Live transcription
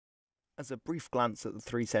As a brief glance at the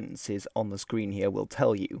three sentences on the screen here will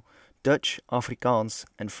tell you, Dutch, Afrikaans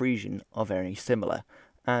and Frisian are very similar,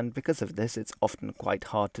 and because of this it's often quite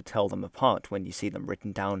hard to tell them apart when you see them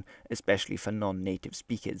written down, especially for non-native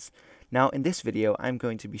speakers. Now in this video I'm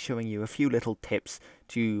going to be showing you a few little tips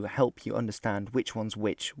to help you understand which one's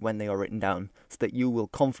which when they are written down, so that you will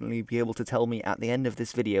confidently be able to tell me at the end of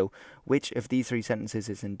this video which of these three sentences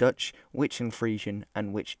is in Dutch, which in Frisian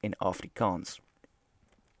and which in Afrikaans.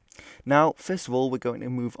 Now, first of all, we're going to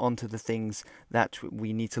move on to the things that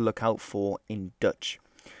we need to look out for in Dutch.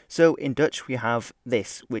 So in Dutch we have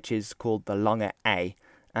this, which is called the lange ei,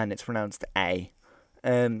 and it's pronounced a.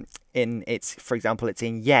 For example, it's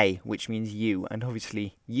in jij, which means you, and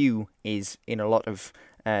obviously you is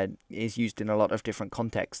used in a lot of different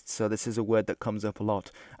contexts. So this is a word that comes up a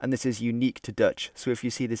lot, and this is unique to Dutch. So if you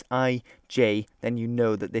see this I, j, then you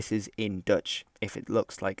know that this is in Dutch, if it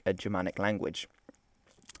looks like a Germanic language.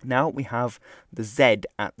 Now we have the Z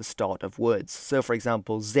at the start of words. So for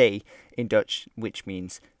example, zee in Dutch, which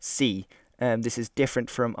means sea. This is different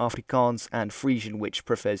from Afrikaans and Frisian, which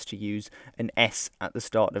prefers to use an S at the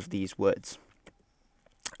start of these words.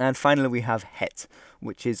 And finally we have het,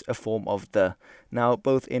 which is a form of the. Now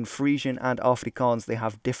both in Frisian and Afrikaans they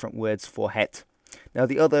have different words for het. Now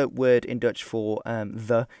the other word in Dutch for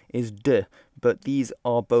the is de, but these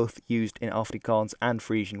are both used in Afrikaans and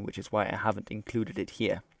Frisian, which is why I haven't included it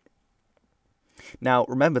here. Now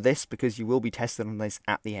remember this because you will be tested on this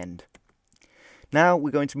at the end. Now we're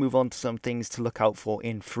going to move on to some things to look out for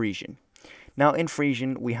in Frisian. Now in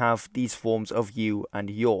Frisian we have these forms of you and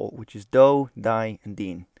your, which is do, die and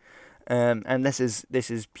dien. And this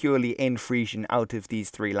is purely in Frisian out of these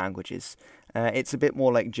three languages. It's a bit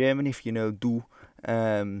more like German if you know du,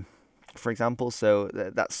 for example, so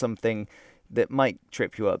that's something that might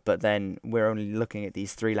trip you up, but then we're only looking at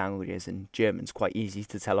these three languages, and German's quite easy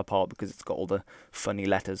to tell apart because it's got all the funny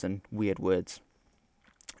letters and weird words.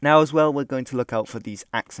 Now as well, we're going to look out for these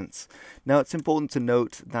accents. Now it's important to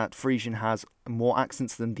note that Frisian has more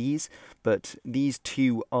accents than these, but these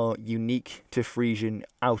two are unique to Frisian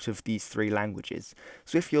out of these three languages.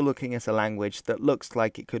 So if you're looking at a language that looks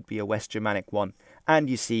like it could be a West Germanic one, and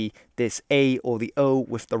you see this A or the O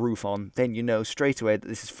with the roof on, then you know straight away that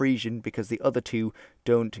this is Frisian because the other two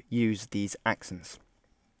don't use these accents.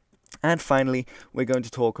 And finally, we're going to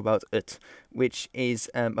talk about ut, which is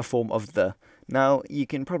a form of the. Now, you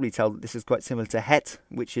can probably tell that this is quite similar to het,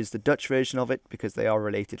 which is the Dutch version of it, because they are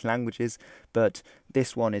related languages, but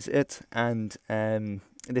this one is ut, and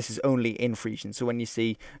this is only in Frisian. So when you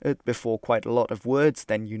see ut before quite a lot of words,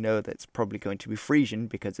 then you know that it's probably going to be Frisian,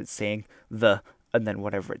 because it's saying the, and then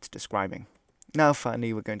whatever it's describing. Now,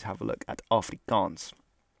 finally, we're going to have a look at Afrikaans.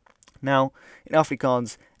 Now, in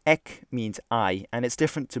Afrikaans, ek means I, and it's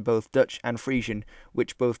different to both Dutch and Frisian,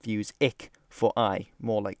 which both use ik for I,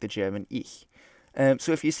 more like the German ich.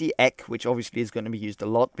 So if you see ek, which obviously is going to be used a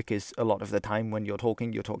lot, because a lot of the time when you're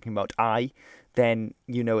talking about I, then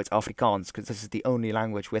you know it's Afrikaans, because this is the only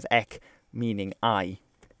language with ek meaning I.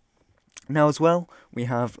 Now as well, we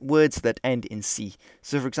have words that end in C.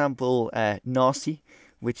 So for example, nasi,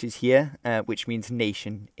 which is here, which means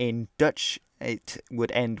nation. In Dutch, it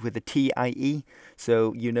would end with a tie,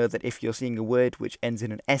 so you know that if you're seeing a word which ends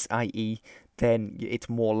in an sie, then it's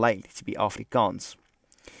more likely to be Afrikaans.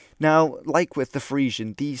 Now, like with the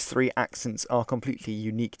Frisian, these three accents are completely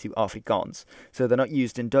unique to Afrikaans, so they're not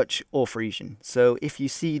used in Dutch or Frisian. So if you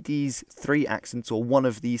see these three accents, or one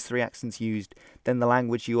of these three accents used, then the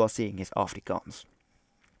language you are seeing is Afrikaans.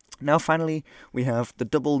 Now finally, we have the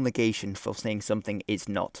double negation for saying something is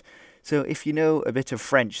not. So if you know a bit of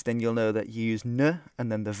French, then you'll know that you use ne,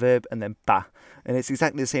 and then the verb, and then pas. And it's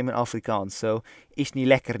exactly the same in Afrikaans. So, is niet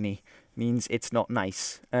lekker nie means it's not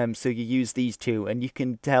nice. So you use these two, and you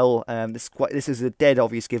can tell this is a dead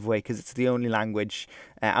obvious giveaway, because it's the only language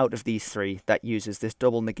out of these three that uses this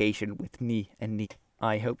double negation with ni and ni.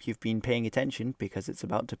 I hope you've been paying attention, because it's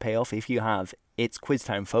about to pay off. If you have, it's quiz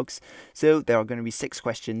time, folks. So there are going to be 6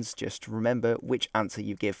 questions. Just remember which answer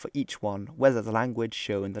you give for each one, whether the language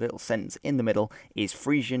shown in the little sentence in the middle is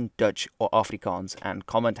Frisian, Dutch or Afrikaans, and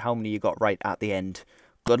comment how many you got right at the end.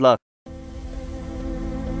 Good luck!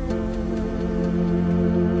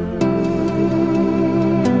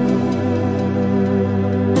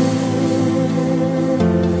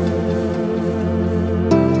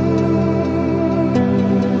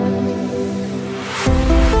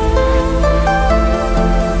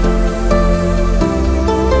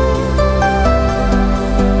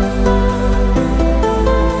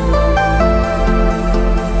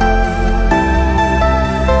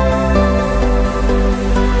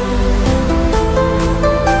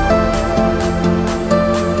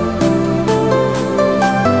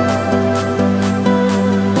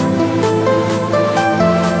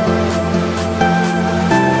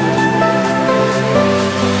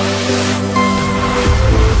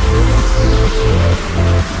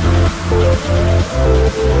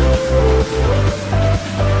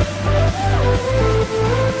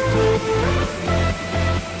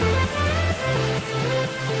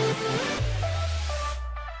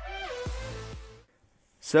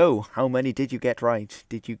 So, how many did you get right?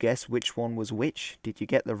 Did you guess which one was which? Did you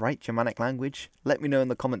get the right Germanic language? Let me know in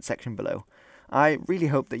the comment section below. I really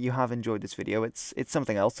hope that you have enjoyed this video. It's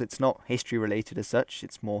something else. It's not history related as such.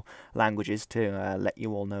 It's more languages to let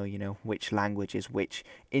you all know, which language is which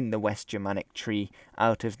in the West Germanic tree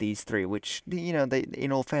out of these three, which, they,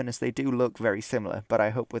 in all fairness, they do look very similar. But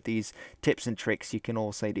I hope with these tips and tricks, you can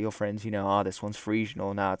all say to your friends, this one's Frisian,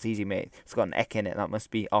 or nah, it's easy, mate. It's got an ek in it. That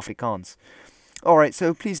must be Afrikaans. Alright,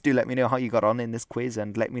 so please do let me know how you got on in this quiz,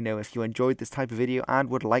 and let me know if you enjoyed this type of video and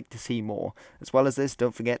would like to see more. As well as this,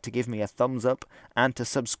 don't forget to give me a thumbs up and to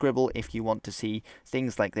subscribe if you want to see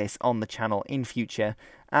things like this on the channel in future,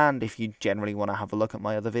 and if you generally want to have a look at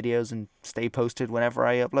my other videos and stay posted whenever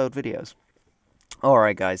I upload videos.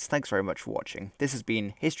 Alright guys, thanks very much for watching. This has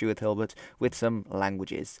been History with Hilbert with some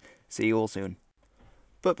languages. See you all soon.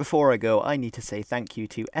 But before I go, I need to say thank you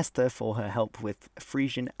to Esther for her help with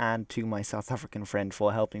Frisian, and to my South African friend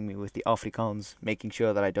for helping me with the Afrikaans, making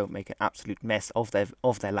sure that I don't make an absolute mess of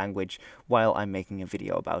their language while I'm making a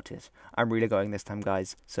video about it. I'm really going this time,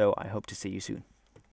 guys, so I hope to see you soon.